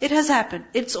 it has happened.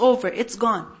 It's over. It's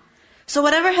gone. So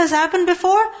whatever has happened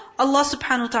before, Allah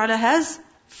subhanahu wa ta'ala has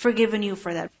forgiven you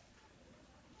for that.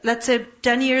 Let's say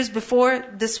 10 years before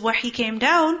this wahi came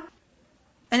down,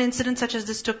 an incident such as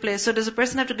this took place. So does a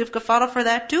person have to give kafara for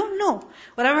that too? No.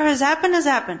 Whatever has happened has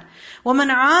happened.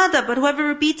 وَمَنْ عَادَ, but whoever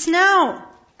repeats now,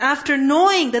 after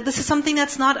knowing that this is something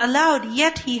that's not allowed,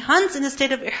 yet he hunts in a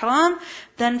state of ihram,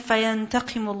 then فَيَنْتَقِمُ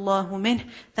اللَّهُ مِنْهِ,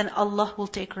 then Allah will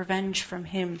take revenge from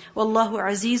him. وَاللَّهُ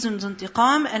عَزِيزٌ ذُو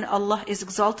انْتِقَامٍ, and Allah is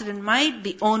exalted in might,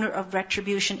 the owner of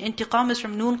retribution. Intiqam is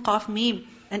from Noon, Qaf, Mim.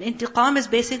 And intiqam is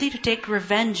basically to take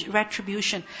revenge,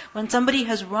 retribution. When somebody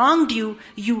has wronged you,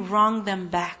 you wrong them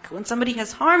back. When somebody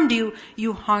has harmed you,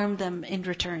 you harm them in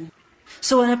return.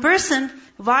 So when a person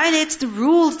violates the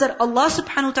rules that Allah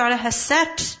subhanahu wa ta'ala has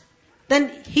set,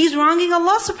 then he's wronging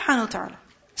Allah subhanahu wa ta'ala.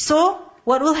 So,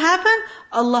 what will happen?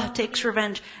 Allah takes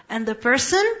revenge. And the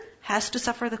person has to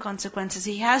suffer the consequences.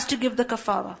 He has to give the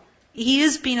kafara. He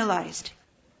is penalized.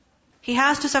 He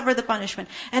has to suffer the punishment.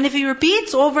 And if he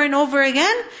repeats over and over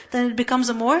again, then it becomes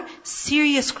a more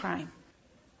serious crime.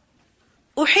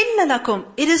 أُحِلَّ لَكُمْ,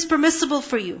 it is permissible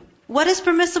for you. What is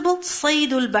permissible? صَيْدُ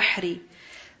الْبَحْرِ,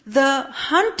 the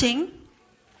hunting,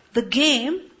 the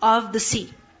game of the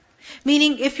sea.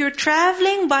 Meaning, if you're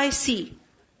traveling by sea,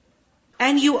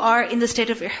 and you are in the state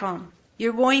of ihram,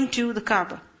 you're going to the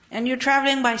Kaaba, and you're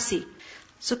traveling by sea.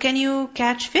 So can you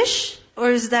catch fish? Or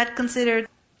is that considered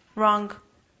wrong?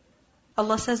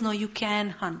 Allah says, no, you can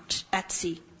hunt at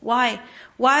sea. Why?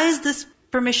 Why is this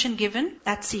permission given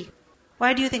at sea?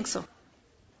 Why do you think so?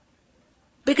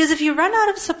 Because if you run out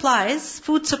of supplies,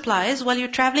 food supplies, while you're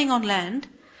traveling on land,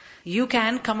 you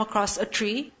can come across a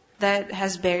tree that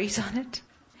has berries on it.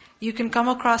 You can come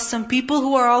across some people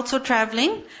who are also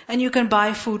traveling, and you can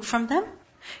buy food from them.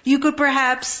 You could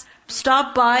perhaps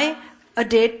stop by a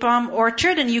date palm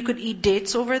orchard and you could eat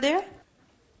dates over there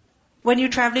when you're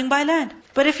traveling by land.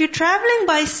 But if you're traveling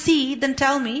by sea, then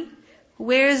tell me,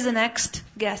 where is the next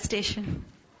gas station?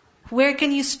 Where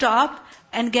can you stop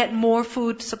and get more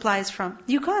food supplies from?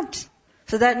 You can't.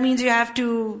 So that means you have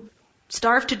to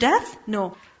starve to death?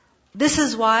 No. This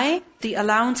is why the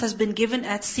allowance has been given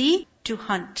at sea to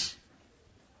hunt.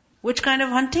 Which kind of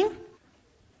hunting?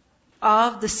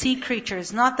 Of the sea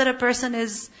creatures. Not that a person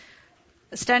is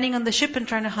standing on the ship and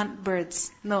trying to hunt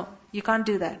birds. No, you can't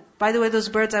do that. By the way, those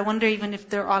birds, I wonder even if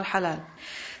they're all halal.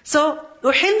 So,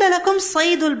 أُحِلَّ لَكُمْ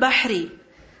صَيْدُ الْبَحْرِ,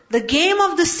 the game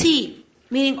of the sea,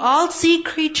 meaning all sea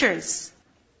creatures,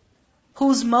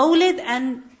 whose mawlid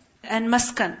and and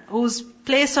maskan, whose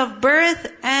place of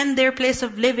birth and their place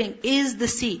of living is the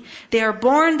sea. They are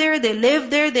born there, they live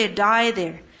there, they die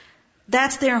there.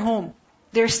 That's their home.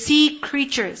 They're sea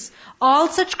creatures. All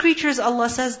such creatures, Allah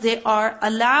says, they are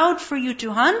allowed for you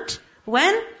to hunt.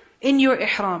 When? In your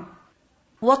ihram.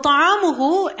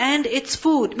 وَطَعَامُهُ, and its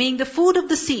food, meaning the food of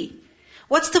the sea.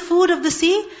 What's the food of the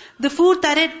sea? The food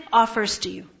that it offers to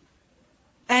you.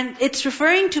 And it's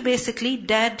referring to basically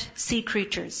dead sea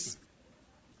creatures.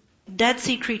 Dead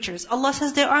sea creatures. Allah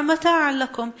says they are مَتَاعًا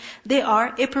لَكُمْ. They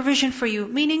are a provision for you,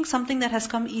 meaning something that has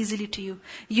come easily to you.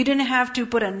 You didn't have to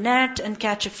put a net and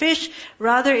catch a fish.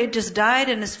 Rather, it just died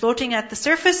and is floating at the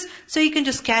surface, so you can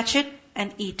just catch it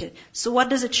and eat it. So what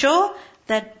does it show?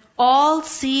 That all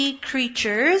sea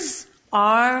creatures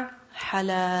are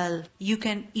halal. You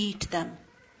can eat them.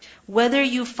 Whether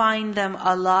you find them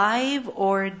alive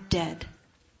or dead.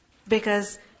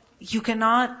 Because you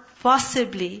cannot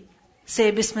possibly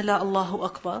say Bismillah Allahu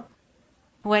Akbar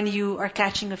when you are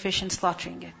catching a fish and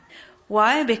slaughtering it.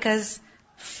 Why? Because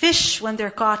fish, when they're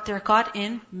caught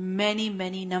in many,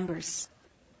 many numbers.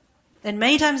 And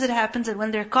many times it happens that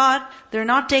when they're caught, they're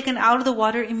not taken out of the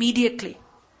water immediately.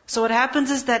 So what happens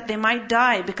is that they might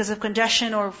die because of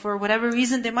congestion or for whatever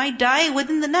reason, they might die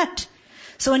within the net.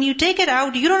 So when you take it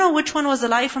out, you don't know which one was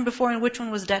alive from before and which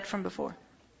one was dead from before.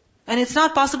 And it's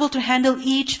not possible to handle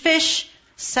each fish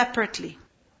separately.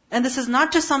 And this is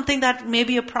not just something that may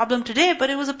be a problem today, but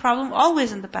it was a problem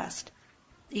always in the past.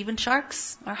 Even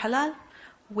sharks are halal,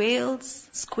 whales,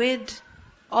 squid,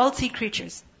 all sea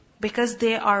creatures. Because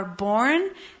they are born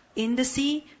in the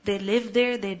sea, they live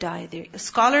there, they die there. The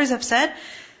scholars have said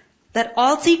that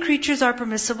all sea creatures are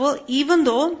permissible, even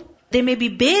though they may be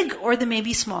big or they may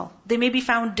be small. They may be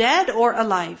found dead or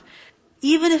alive.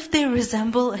 Even if they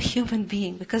resemble a human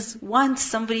being. Because once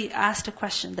somebody asked a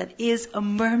question that, is a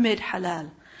mermaid halal?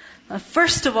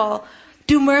 First of all,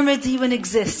 do mermaids even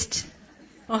exist?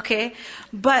 Okay?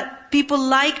 But people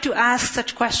like to ask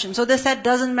such questions. So they said,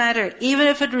 doesn't matter. Even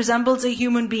if it resembles a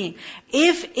human being.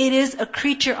 If it is a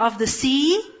creature of the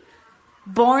sea,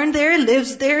 born there,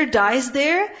 lives there, dies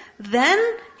there, then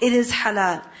it is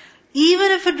halal.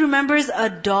 Even if it remembers a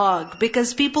dog,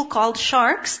 because people called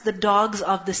sharks the dogs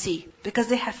of the sea, because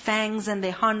they have fangs and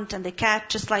they hunt and they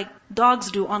catch just like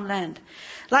dogs do on land.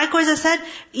 Likewise, I said,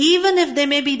 even if they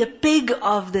may be the pig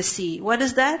of the sea, what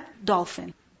is that?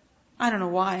 Dolphin. I don't know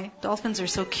why. Dolphins are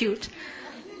so cute.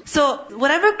 So,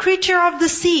 whatever creature of the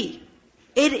sea,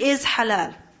 it is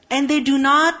halal. And they do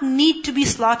not need to be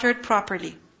slaughtered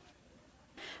properly.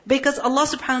 Because Allah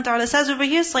subhanahu wa ta'ala says over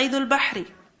here, صَيْدُ الْبَحْرِ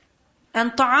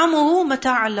and طَعَامُهُ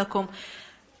مَتَاعًا لَكُمْ.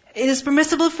 It is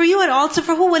permissible for you and also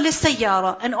for who?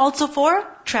 وَلِلسَّيَّارَةِ. And also for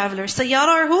travelers. Sayyara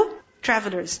are who?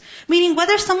 Travelers. Meaning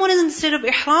whether someone is in the state of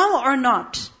ihram or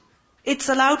not, it's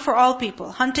allowed for all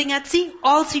people. Hunting at sea,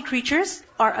 all sea creatures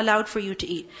are allowed for you to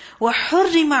eat.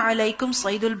 وَحُرِّمَ عَلَيْكُمْ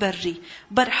صَيْدُ الْبَرِّ.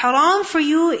 But haram for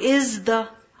you is the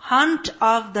hunt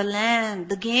of the land,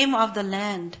 the game of the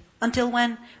land. Until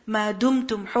when? مَا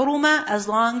دُمْتُمْ حُرُمًا. As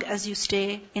long as you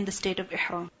stay in the state of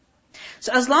ihram.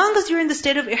 So as long as you're in the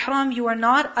state of ihram, you are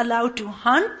not allowed to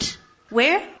hunt.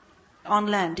 Where? On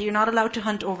land. You're not allowed to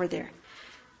hunt over there.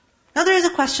 Now there is a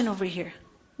question over here.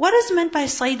 What is meant by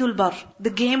Saydul Bar, the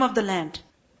game of the land?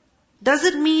 Does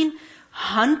it mean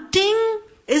hunting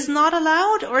is not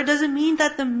allowed? Or does it mean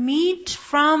that the meat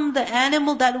from the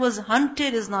animal that was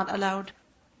hunted is not allowed?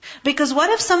 Because what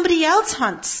if somebody else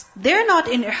hunts? They're not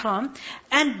in ihram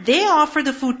and they offer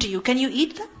the food to you. Can you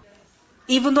eat them?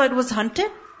 Even though it was hunted?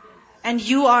 And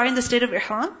you are in the state of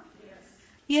ihram?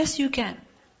 Yes, you can.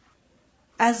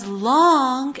 As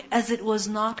long as it was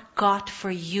not caught for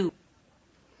you.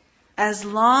 As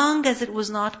long as it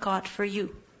was not caught for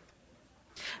you.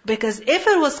 Because if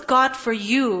it was caught for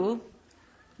you,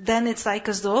 then it's like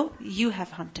as though you have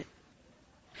hunted.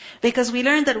 Because we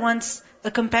learned that once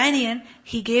a companion,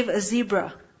 he gave a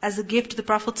zebra as a gift to the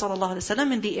Prophet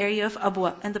ﷺ in the area of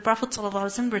Abwa. And the Prophet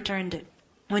ﷺ returned it.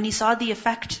 When he saw the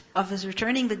effect of his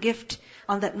returning the gift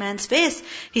on that man's face,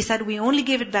 he said, we only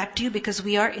gave it back to you because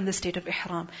we are in the state of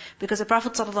ihram. Because the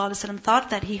Prophet ﷺ thought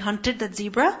that he hunted that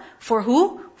zebra for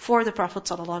who? For the Prophet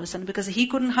ﷺ. Because he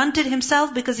couldn't hunt it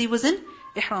himself because he was in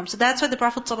ihram. So that's why the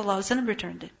Prophet ﷺ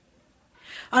returned it.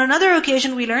 On another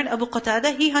occasion we learned, Abu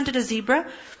Qatada, he hunted a zebra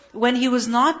when he was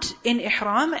not in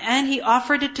ihram and he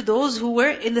offered it to those who were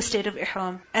in the state of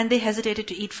ihram. And they hesitated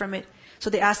to eat from it. So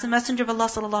they asked the Messenger of Allah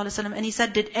ﷺ and he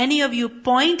said, did any of you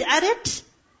point at it?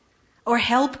 Or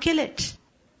help kill it?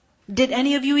 Did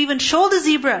any of you even show the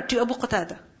zebra to Abu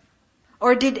Qatada?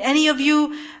 Or did any of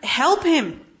you help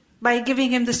him by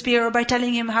giving him the spear or by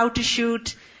telling him how to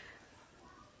shoot?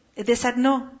 They said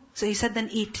no. So he said, then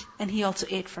eat. And he also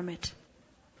ate from it.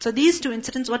 So these two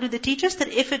incidents, what do they teach us? That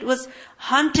if it was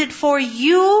hunted for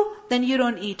you, then you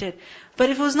don't eat it. But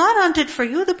if it was not hunted for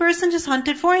you, the person just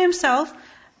hunted for himself,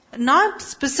 not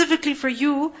specifically for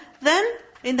you, then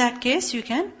in that case you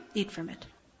can eat from it.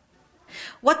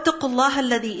 وَاتَّقُوا اللَّهَ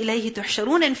الَّذِي إِلَيْهِ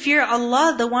تُحْشَرُونَ, and fear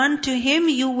Allah, the one to Him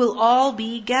you will all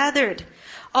be gathered.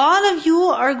 All of you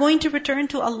are going to return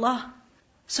to Allah.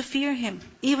 So fear Him,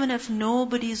 even if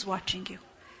nobody is watching you.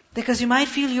 Because you might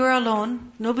feel you're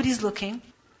alone, nobody's looking.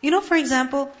 For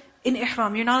example, in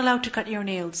Ihram, you're not allowed to cut your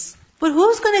nails. But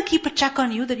who's going to keep a check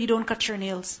on you that you don't cut your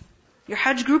nails? Your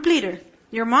Hajj group leader,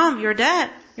 your mom, your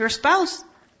dad, your spouse.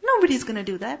 Nobody's going to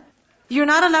do that. You're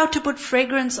not allowed to put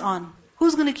fragrance on.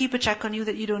 Who's going to keep a check on you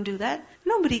that you don't do that?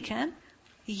 Nobody can.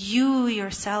 You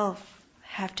yourself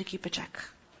have to keep a check.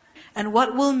 And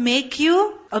what will make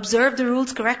you observe the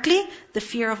rules correctly? The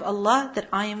fear of Allah, that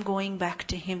I am going back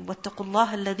to Him. وَاتَّقُوا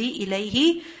اللَّهَ الَّذِي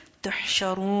إِلَيْهِ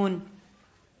تُحْشَرُونَ.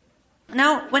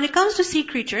 Now, when it comes to sea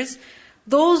creatures,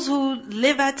 those who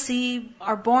live at sea,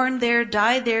 are born there,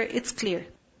 die there, it's clear.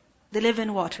 They live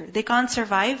in water. They can't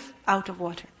survive out of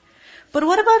water. But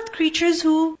what about creatures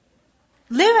who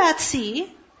live at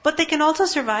sea, but they can also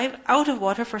survive out of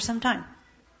water for some time?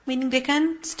 Meaning they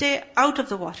can stay out of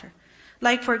the water.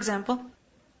 Like, for example,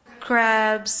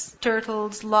 crabs,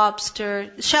 turtles,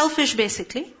 lobster, shellfish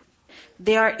basically.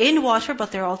 They are in water,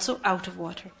 but they're also out of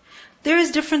water. There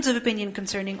is difference of opinion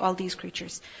concerning all these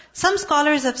creatures. Some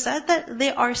scholars have said that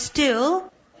they are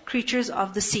still creatures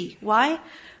of the sea. Why?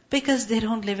 Because they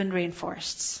don't live in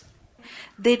rainforests.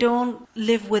 They don't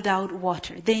live without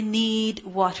water. They need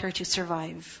water to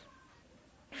survive.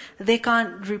 They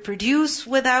can't reproduce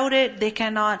without it. They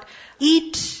cannot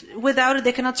eat without it.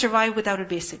 They cannot survive without it,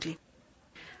 basically.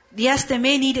 Yes, they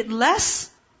may need it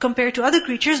less compared to other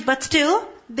creatures, but still,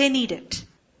 they need it.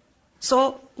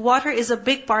 So, water is a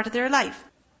big part of their life.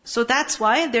 So that's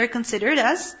why they're considered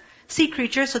as sea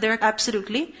creatures, so they're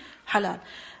absolutely halal.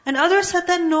 And others said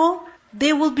that no,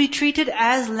 they will be treated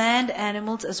as land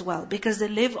animals as well, because they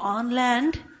live on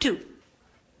land too.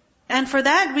 And for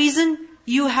that reason,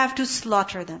 you have to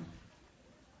slaughter them.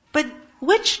 But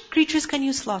which creatures can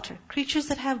you slaughter? Creatures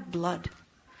that have blood.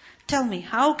 Tell me,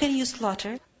 how can you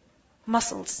slaughter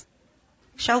mussels,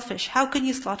 shellfish? How can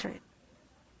you slaughter it?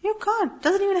 You can't. It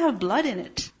doesn't even have blood in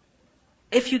it.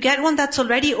 If you get one that's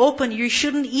already open, you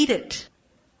shouldn't eat it.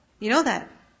 You know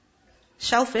that.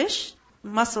 Shellfish,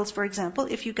 mussels for example,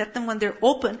 if you get them when they're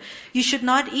open, you should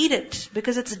not eat it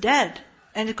because it's dead.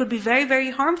 And it could be very,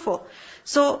 very harmful.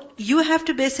 So you have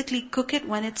to basically cook it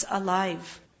when it's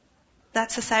alive.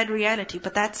 That's a sad reality,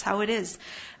 but that's how it is.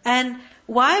 And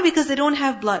why? Because they don't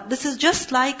have blood. This is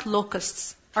just like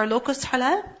locusts. Are locusts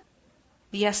halal?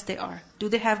 Yes, they are. Do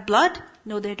they have blood?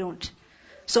 No, they don't.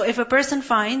 So if a person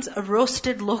finds a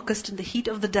roasted locust in the heat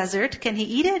of the desert, can he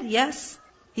eat it? Yes,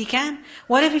 he can.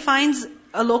 What if he finds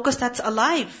a locust that's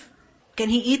alive? Can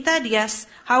he eat that? Yes.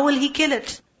 How will he kill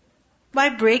it? By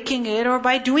breaking it or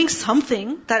by doing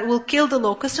something that will kill the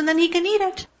locust, and then he can eat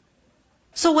it.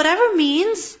 So whatever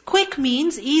means, quick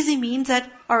means, easy means that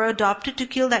are adopted to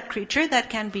kill that creature, that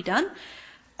can be done.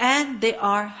 And they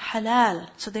are halal.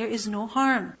 So there is no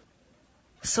harm.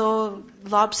 So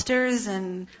lobsters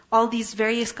and all these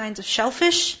various kinds of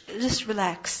shellfish, just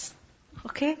relax.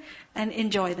 Okay? And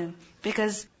enjoy them.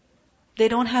 Because they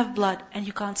don't have blood and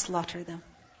you can't slaughter them.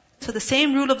 So the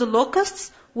same rule of the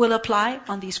locusts will apply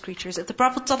on these creatures. If the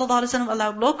Prophet ﷺ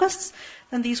allowed locusts,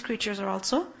 then these creatures are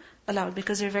also allowed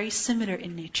because they're very similar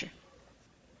in nature.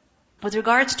 With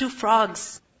regards to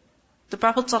frogs, the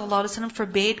Prophet ﷺ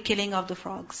forbade killing of the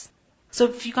frogs. So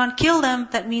if you can't kill them,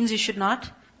 that means you should not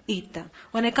eat them.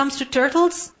 When it comes to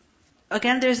turtles,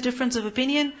 again there's difference of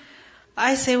opinion.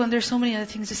 I say when there's so many other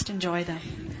things, just enjoy them.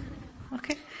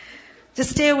 Okay?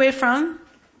 Just stay away from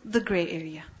the gray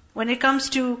area. When it comes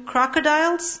to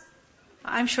crocodiles,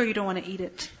 I'm sure you don't want to eat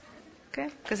it. Okay?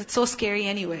 Because it's so scary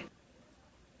anyway.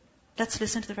 Let's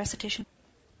listen to the recitation.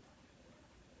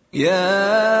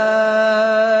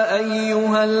 يا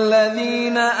أيها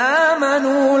الذين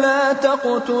آمنوا لا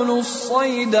تقتلوا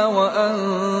الصيد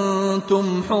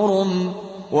وأنتم حرم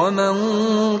ومن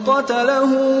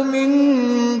قتله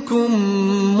منكم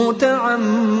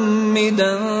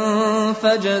متعمدا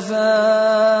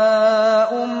فجزاء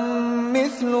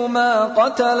مثل ما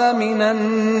قتل من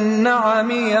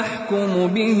النعم يحكم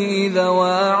به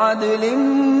ذوى عدل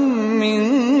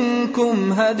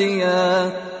منكم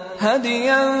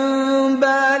هديا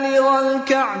بالغ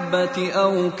الكعبة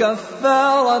أو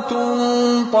كفارة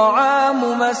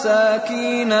طعام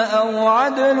مساكين أو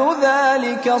عدل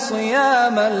ذلك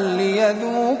صياما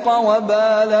ليذوق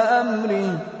وبال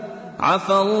أمره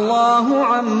عفى الله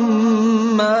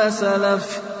عما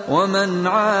سلف ومن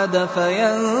عاد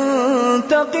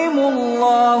فينتقم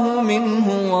الله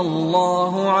منه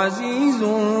والله عزيز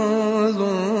ذو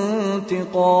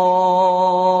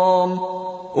انتقام.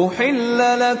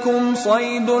 أحل لكم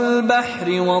صيد البحر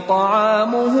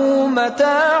وطعامه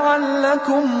متاعا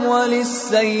لكم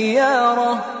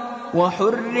وللسيارة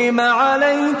وحرم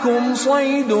عليكم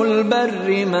صيد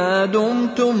البر ما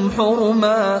دمتم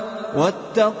حرما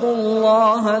واتقوا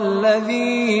الله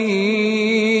الذي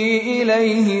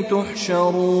إليه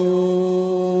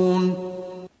تحشرون.